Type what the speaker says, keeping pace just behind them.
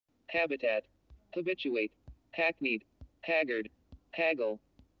habitat, habituate, hackneyed, haggard, haggle,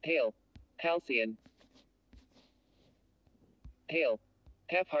 hail, halcyon, hail,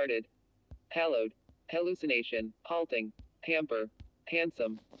 half-hearted, hallowed, hallucination, halting, hamper,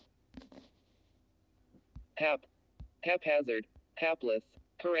 handsome, hap, haphazard, hapless,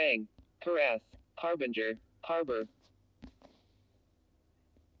 harangue, harass, harbinger, harbor,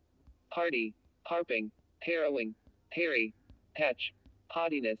 hardy, harping, harrowing, harry, hatch,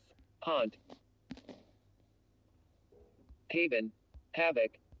 haughtiness, haunt, haven,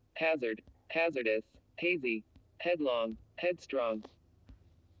 havoc, hazard, hazardous, hazy, headlong, headstrong,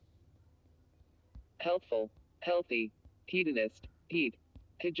 healthful, healthy, hedonist, heat,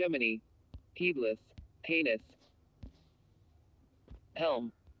 hegemony, heedless, heinous,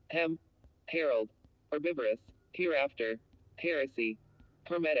 helm, hem, herald, herbivorous, hereafter, heresy,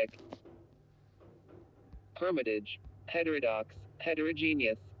 hermetic, hermitage, heterodox,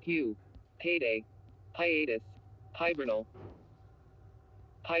 heterogeneous, hue, heyday, hiatus, hibernal,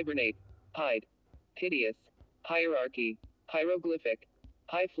 hibernate, hide, hideous, hierarchy, hieroglyphic,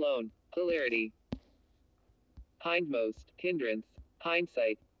 high-flown, hilarity, hindmost, hindrance,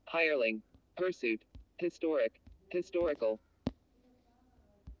 hindsight, hireling, pursuit, historic, historical,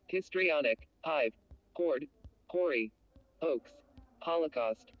 histrionic, hive, horde, hoary, hoax,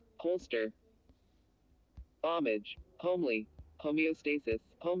 holocaust, holster, homage, homely, homeostasis,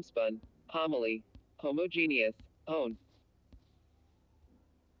 homespun, homily, homogeneous, hone,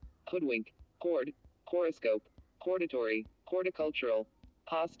 hoodwink, horde, horoscope, hortatory, horticultural,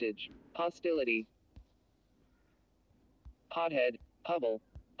 hostage, hostility, hothead, hubble,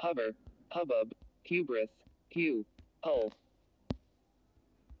 hover, hubbub, hubris, hue, hull,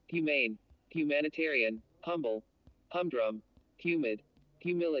 humane, humanitarian, humble, humdrum, humid,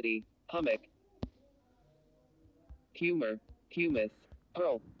 humility, hummock, humor, humus,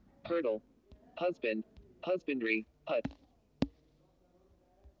 hurl, hurdle, husband, husbandry, hut,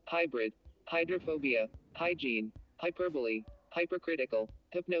 hybrid, hydrophobia, hygiene, hyperbole, hypercritical,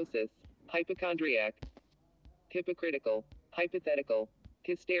 hypnosis, hypochondriac, hypocritical, hypothetical,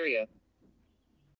 hysteria,